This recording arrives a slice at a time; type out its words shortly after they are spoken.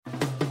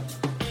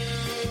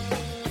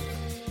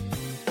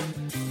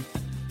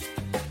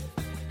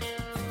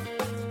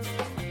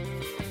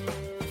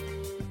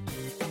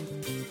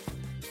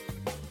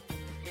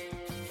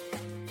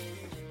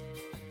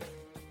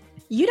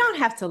You don't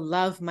have to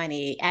love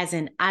money, as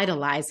in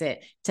idolize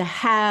it, to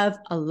have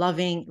a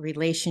loving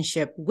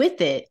relationship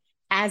with it,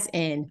 as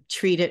in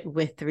treat it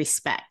with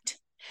respect.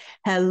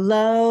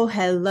 Hello,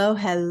 hello,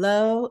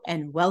 hello,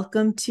 and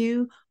welcome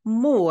to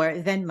More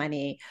Than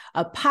Money,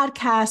 a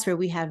podcast where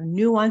we have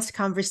nuanced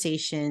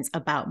conversations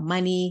about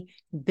money,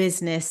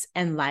 business,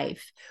 and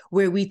life,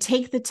 where we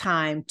take the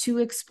time to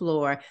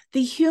explore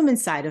the human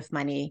side of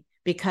money,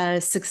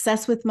 because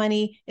success with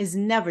money is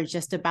never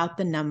just about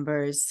the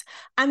numbers.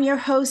 I'm your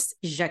host,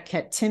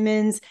 Jacquette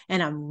Timmons,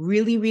 and I'm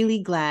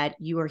really glad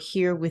you are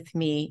here with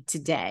me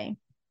today.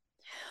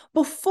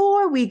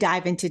 Before we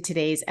dive into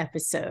today's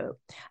episode,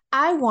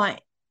 I want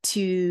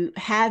to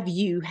have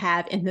you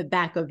have in the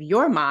back of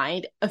your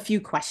mind a few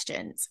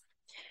questions.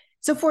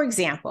 So, for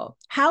example,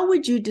 how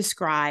would you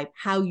describe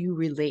how you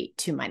relate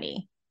to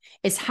money?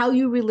 Is how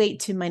you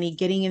relate to money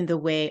getting in the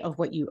way of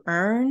what you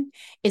earn?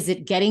 Is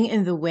it getting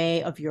in the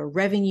way of your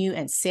revenue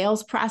and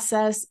sales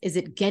process? Is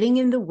it getting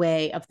in the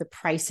way of the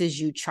prices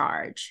you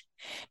charge?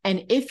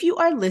 And if you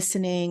are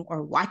listening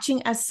or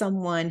watching as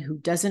someone who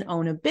doesn't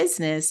own a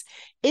business,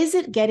 is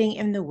it getting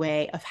in the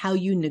way of how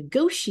you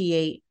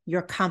negotiate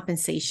your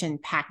compensation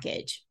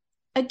package?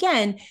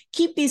 Again,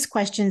 keep these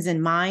questions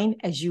in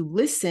mind as you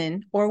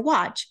listen or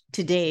watch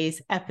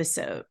today's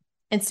episode.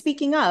 And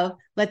speaking of,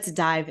 let's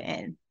dive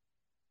in.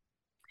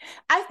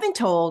 I've been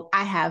told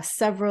I have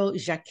several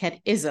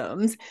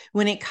Jacquette-isms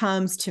when it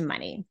comes to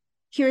money.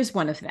 Here's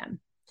one of them.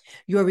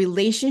 Your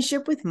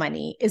relationship with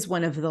money is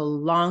one of the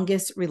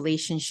longest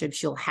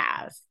relationships you'll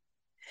have.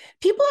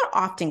 People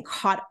are often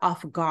caught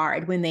off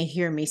guard when they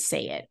hear me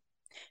say it,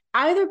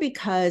 either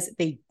because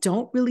they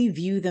don't really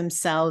view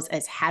themselves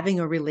as having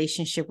a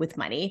relationship with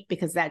money,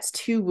 because that's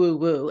too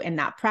woo-woo and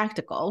not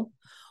practical,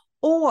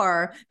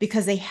 or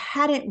because they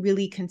hadn't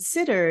really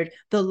considered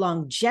the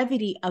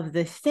longevity of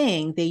the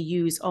thing they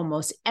use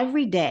almost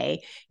every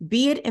day,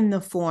 be it in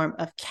the form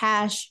of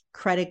cash,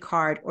 credit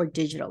card, or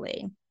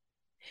digitally.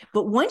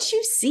 But once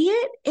you see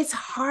it, it's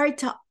hard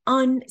to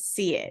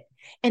unsee it.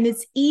 And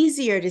it's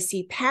easier to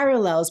see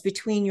parallels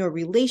between your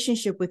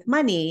relationship with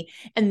money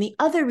and the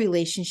other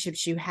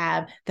relationships you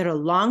have that are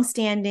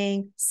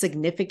longstanding,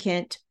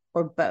 significant,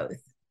 or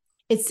both.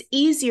 It's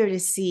easier to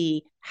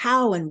see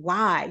how and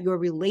why your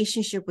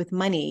relationship with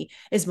money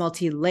is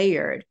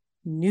multi-layered,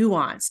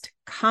 nuanced,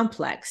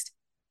 complex,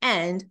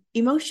 and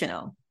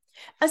emotional,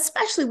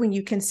 especially when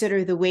you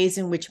consider the ways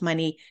in which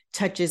money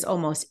touches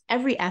almost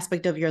every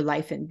aspect of your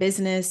life and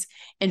business,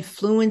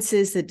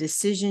 influences the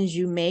decisions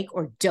you make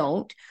or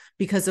don't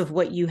because of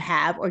what you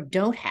have or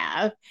don't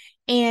have,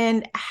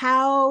 and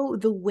how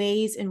the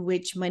ways in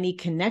which money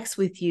connects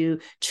with you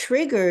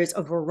triggers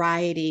a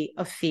variety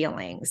of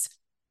feelings.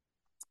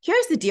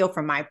 Here's the deal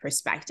from my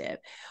perspective.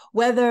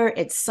 Whether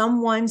it's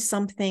someone,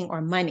 something, or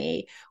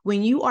money,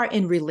 when you are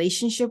in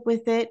relationship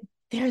with it,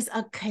 there's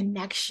a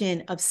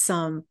connection of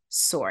some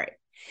sort.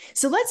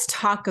 So let's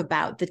talk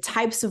about the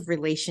types of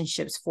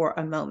relationships for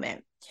a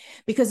moment.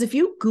 Because if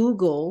you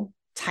Google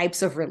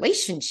types of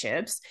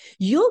relationships,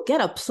 you'll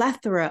get a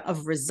plethora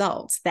of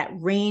results that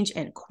range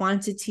in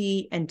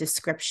quantity and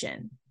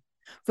description.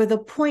 For the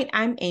point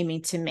I'm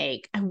aiming to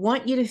make, I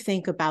want you to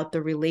think about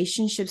the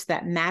relationships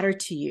that matter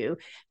to you,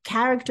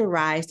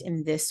 characterized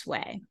in this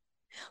way.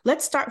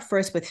 Let's start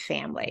first with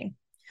family.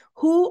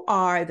 Who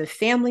are the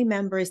family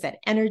members that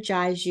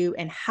energize you,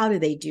 and how do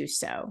they do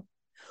so?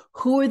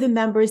 Who are the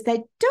members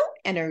that don't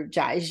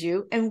energize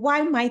you, and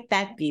why might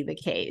that be the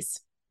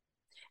case?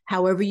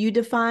 However you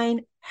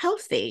define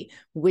healthy,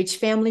 which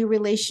family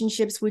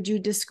relationships would you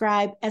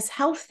describe as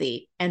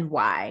healthy and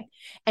why?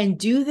 And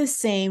do the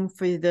same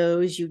for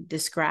those you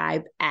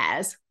describe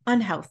as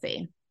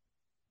unhealthy.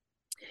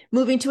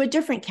 Moving to a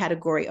different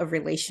category of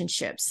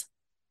relationships,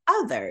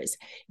 others,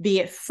 be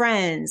it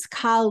friends,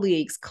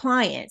 colleagues,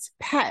 clients,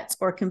 pets,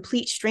 or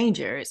complete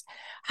strangers.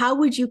 How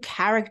would you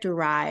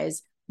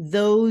characterize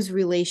those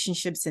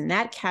relationships in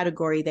that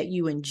category that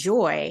you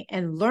enjoy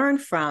and learn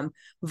from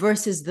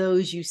versus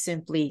those you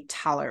simply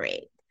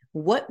tolerate?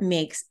 What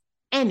makes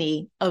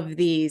any of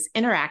these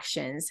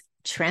interactions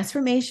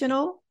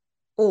transformational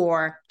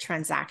or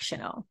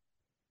transactional?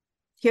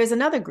 Here's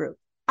another group.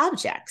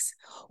 Objects.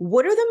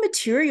 What are the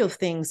material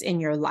things in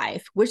your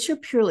life? Which are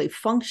purely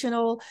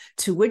functional?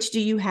 To which do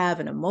you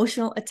have an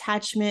emotional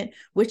attachment?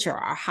 Which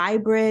are a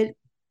hybrid?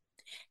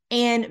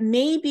 And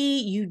maybe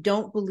you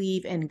don't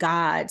believe in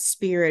God,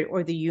 spirit,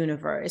 or the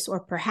universe,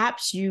 or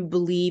perhaps you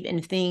believe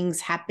in things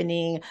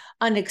happening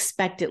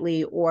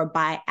unexpectedly or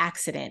by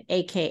accident,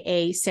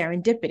 aka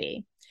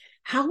serendipity.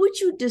 How would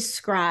you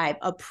describe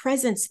a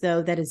presence,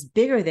 though, that is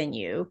bigger than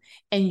you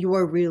and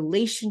your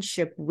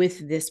relationship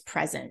with this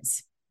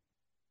presence?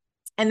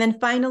 And then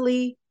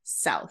finally,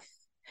 self.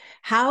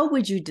 How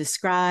would you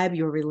describe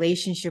your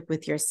relationship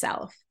with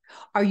yourself?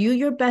 Are you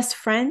your best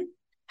friend?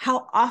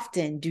 How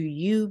often do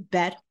you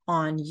bet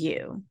on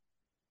you?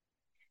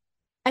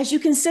 As you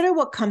consider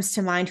what comes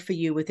to mind for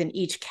you within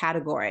each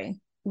category,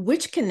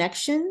 which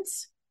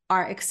connections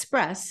are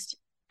expressed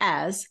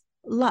as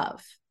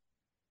love?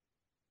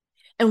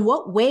 In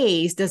what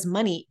ways does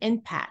money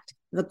impact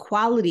the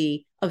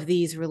quality of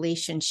these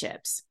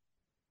relationships?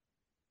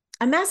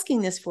 I'm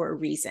asking this for a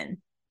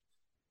reason.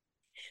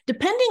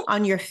 Depending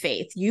on your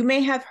faith, you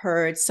may have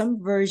heard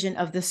some version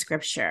of the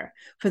scripture,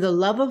 for the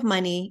love of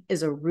money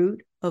is a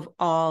root of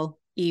all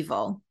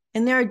evil.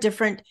 And there are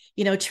different,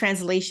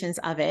 translations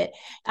of it.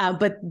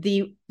 But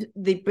the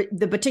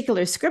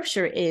particular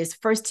scripture is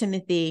 1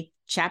 Timothy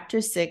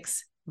chapter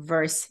 6,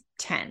 verse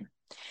 10.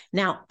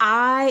 Now,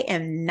 I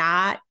am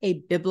not a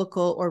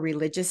biblical or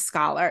religious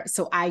scholar,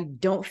 so I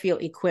don't feel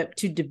equipped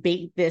to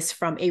debate this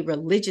from a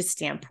religious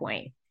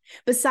standpoint.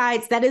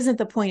 Besides, that isn't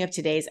the point of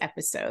today's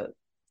episode.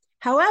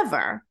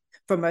 However,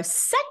 from a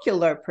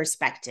secular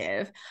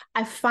perspective,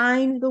 I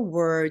find the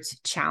words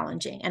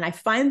challenging. And I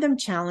find them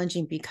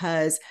challenging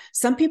because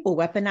some people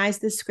weaponize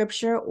this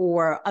scripture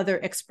or other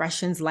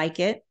expressions like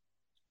it,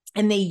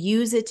 and they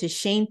use it to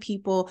shame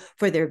people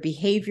for their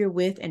behavior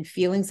with and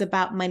feelings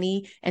about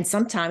money, and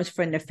sometimes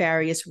for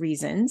nefarious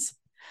reasons.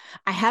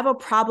 I have a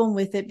problem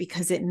with it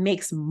because it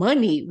makes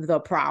money the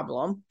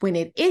problem when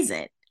it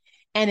isn't.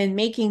 And in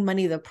making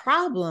money the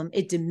problem,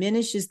 it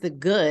diminishes the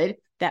good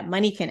that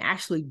money can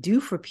actually do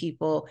for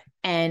people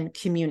and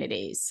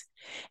communities.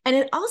 And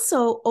it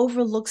also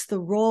overlooks the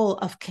role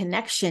of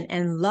connection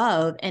and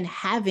love and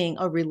having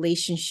a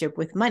relationship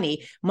with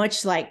money,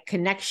 much like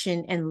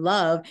connection and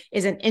love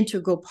is an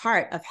integral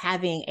part of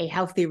having a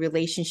healthy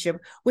relationship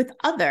with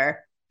other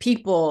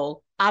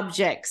people,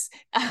 objects,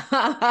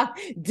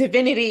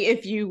 divinity,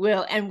 if you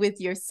will, and with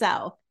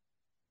yourself.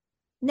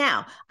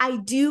 Now, I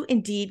do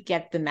indeed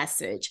get the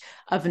message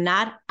of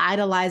not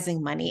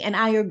idolizing money, and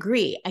I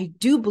agree. I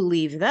do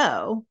believe,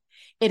 though,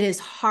 it is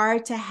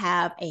hard to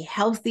have a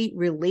healthy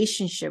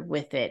relationship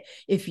with it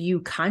if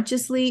you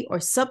consciously or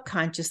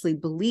subconsciously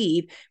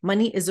believe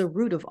money is a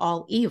root of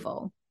all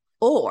evil,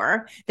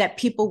 or that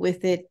people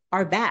with it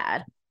are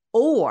bad,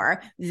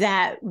 or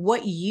that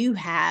what you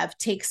have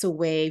takes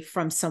away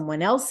from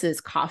someone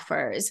else's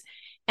coffers.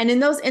 And in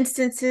those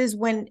instances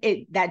when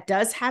that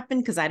does happen,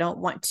 because I don't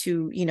want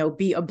to,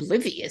 be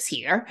oblivious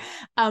here,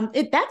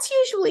 that's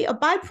usually a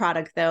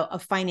byproduct, though,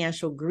 of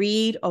financial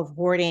greed, of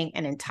hoarding,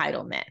 and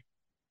entitlement.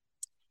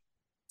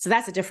 So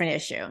that's a different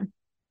issue.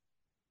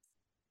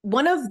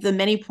 One of the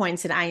many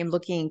points that I am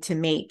looking to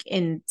make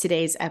in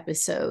today's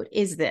episode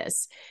is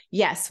this.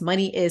 Yes,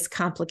 money is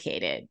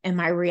complicated. And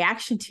my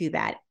reaction to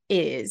that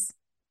is,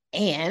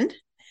 and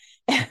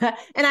I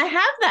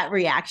have that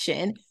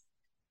reaction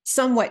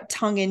somewhat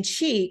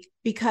tongue-in-cheek,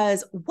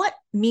 because what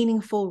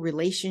meaningful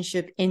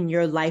relationship in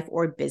your life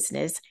or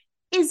business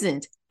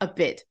isn't a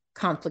bit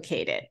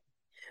complicated?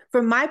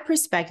 From my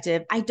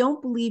perspective, I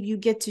don't believe you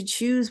get to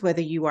choose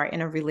whether you are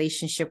in a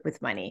relationship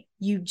with money.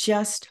 You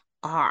just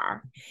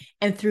are.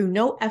 And through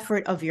no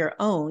effort of your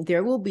own,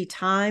 there will be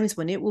times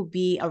when it will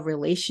be a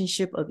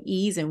relationship of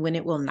ease and when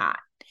it will not.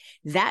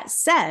 That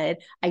said,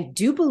 I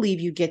do believe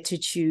you get to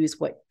choose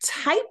what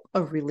type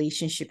of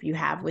relationship you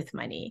have with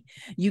money.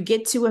 You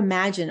get to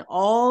imagine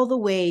all the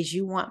ways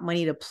you want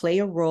money to play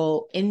a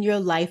role in your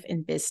life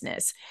and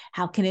business.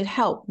 How can it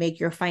help make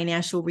your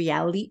financial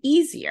reality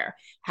easier?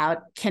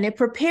 How can it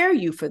prepare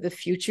you for the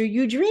future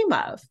you dream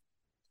of?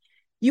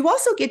 You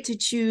also get to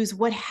choose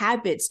what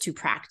habits to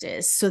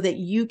practice so that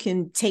you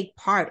can take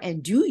part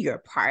and do your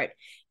part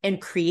in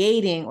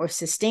creating or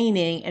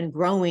sustaining and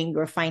growing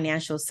your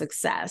financial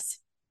success.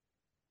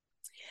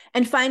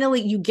 And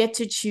finally, you get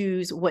to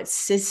choose what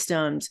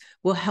systems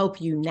will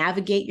help you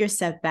navigate your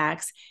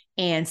setbacks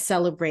and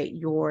celebrate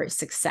your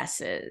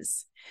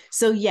successes.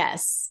 So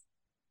yes,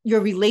 your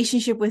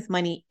relationship with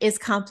money is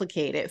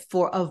complicated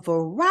for a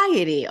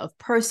variety of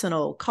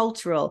personal,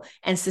 cultural,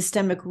 and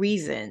systemic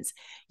reasons.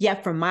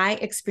 Yet from my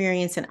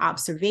experience and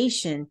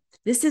observation,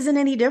 this isn't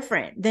any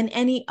different than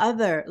any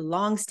other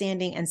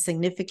longstanding and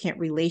significant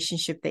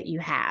relationship that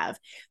you have.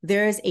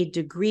 There is a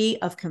degree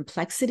of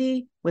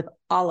complexity with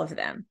all of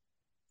them.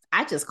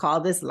 I just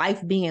call this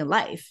life being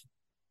life.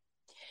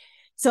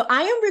 So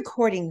I am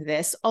recording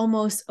this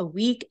almost a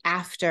week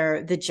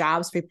after the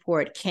jobs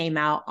report came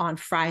out on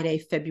Friday,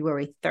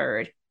 February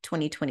 3rd,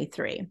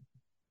 2023.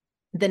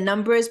 The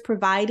numbers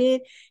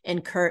provided,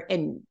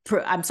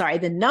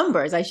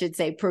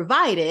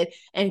 provided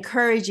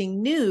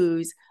encouraging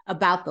news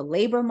about the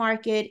labor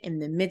market in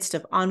the midst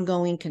of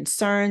ongoing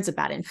concerns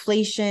about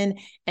inflation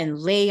and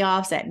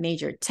layoffs at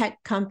major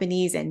tech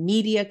companies and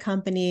media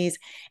companies.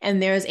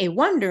 And there's a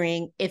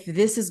wondering if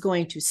this is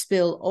going to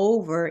spill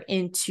over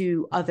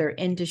into other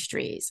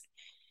industries.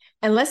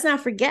 And let's not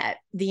forget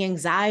the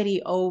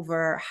anxiety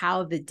over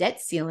how the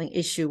debt ceiling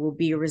issue will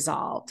be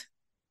resolved.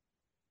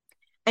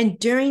 And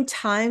during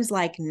times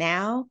like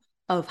now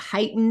of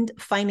heightened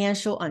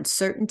financial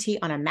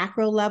uncertainty on a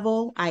macro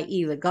level,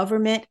 i.e. the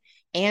government,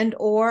 and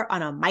or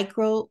on a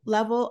micro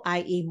level,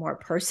 i.e. more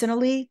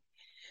personally,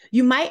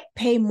 you might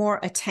pay more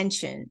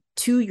attention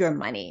to your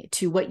money,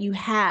 to what you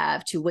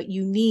have, to what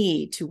you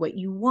need, to what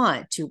you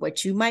want, to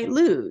what you might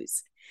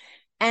lose.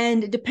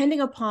 And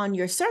depending upon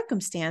your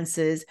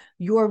circumstances,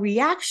 your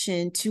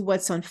reaction to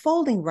what's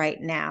unfolding right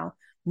now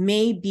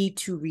may be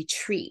to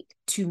retreat,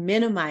 to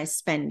minimize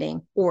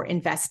spending or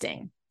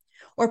investing.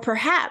 Or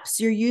perhaps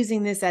you're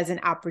using this as an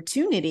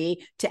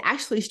opportunity to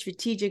actually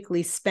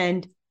strategically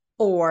spend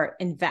or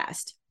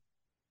invest.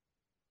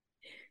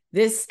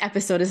 This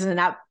episode is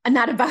not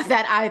about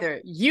that either.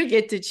 You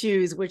get to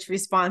choose which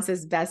response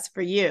is best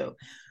for you.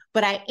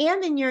 But I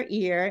am in your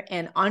ear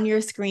and on your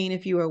screen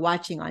if you are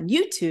watching on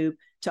YouTube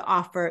to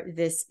offer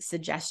this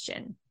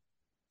suggestion.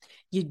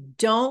 You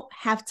don't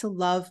have to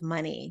love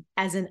money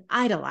as in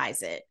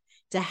idolize it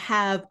to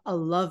have a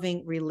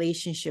loving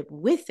relationship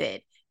with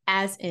it,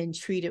 as in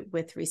treat it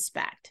with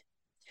respect.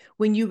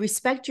 When you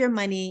respect your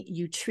money,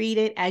 you treat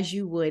it as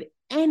you would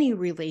any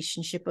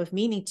relationship of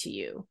meaning to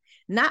you,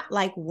 not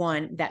like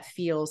one that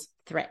feels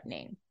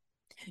threatening.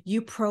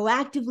 You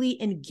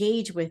proactively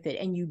engage with it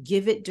and you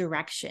give it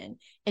direction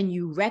and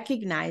you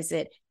recognize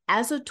it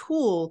as a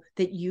tool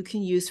that you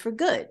can use for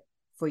good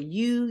for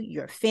you,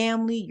 your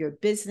family, your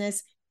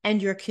business,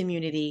 and your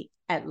community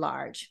at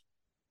large.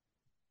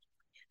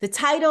 The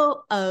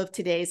title of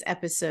today's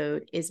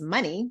episode is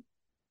Money,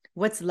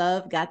 What's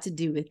Love Got to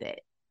Do with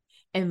It?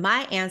 And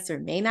my answer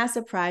may not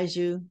surprise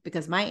you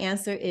because my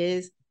answer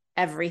is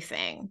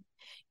everything.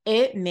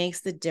 It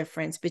makes the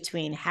difference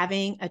between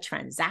having a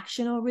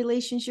transactional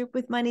relationship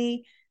with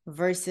money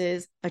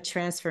versus a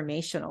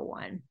transformational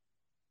one.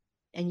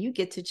 And you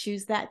get to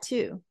choose that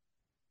too.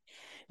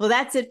 Well,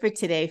 that's it for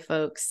today,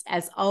 folks.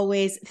 As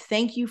always,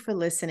 thank you for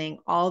listening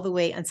all the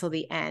way until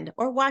the end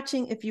or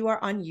watching if you are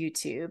on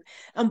YouTube.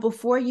 And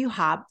before you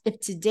hop,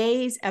 if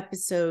today's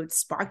episode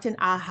sparked an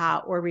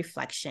aha or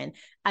reflection,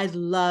 I'd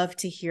love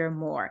to hear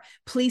more.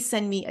 Please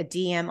send me a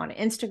DM on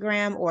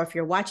Instagram, or if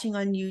you're watching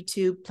on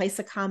YouTube, place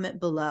a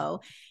comment below.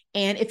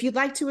 And if you'd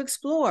like to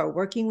explore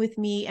working with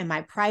me and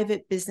my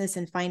private business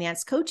and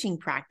finance coaching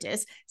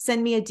practice,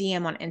 send me a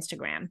DM on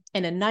Instagram.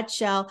 In a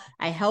nutshell,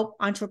 I help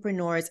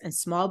entrepreneurs and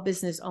small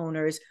business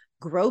owners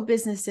grow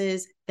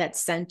businesses that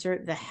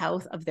center the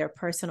health of their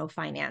personal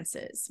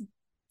finances.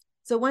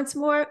 So once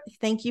more,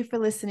 thank you for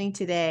listening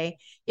today.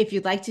 If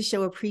you'd like to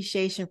show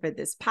appreciation for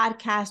this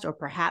podcast or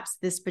perhaps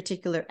this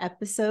particular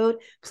episode,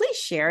 please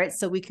share it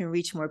so we can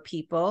reach more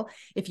people.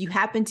 If you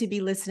happen to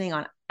be listening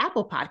on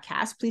Apple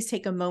Podcasts, please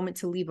take a moment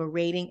to leave a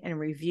rating and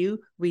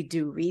review. We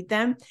do read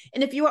them.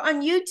 And if you are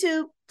on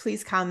YouTube,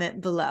 please comment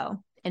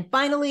below. And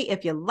finally,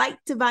 if you'd like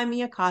to buy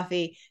me a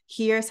coffee,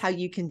 here's how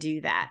you can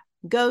do that.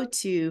 Go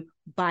to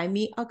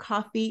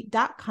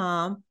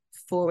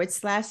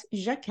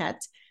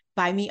buymeacoffee.com/Jacquette,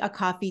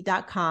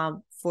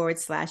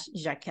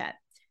 buymeacoffee.com/Jacquette.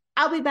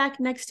 I'll be back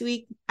next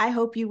week. I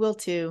hope you will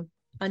too.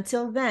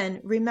 Until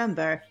then,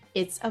 remember,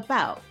 it's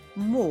about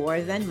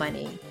more than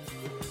money.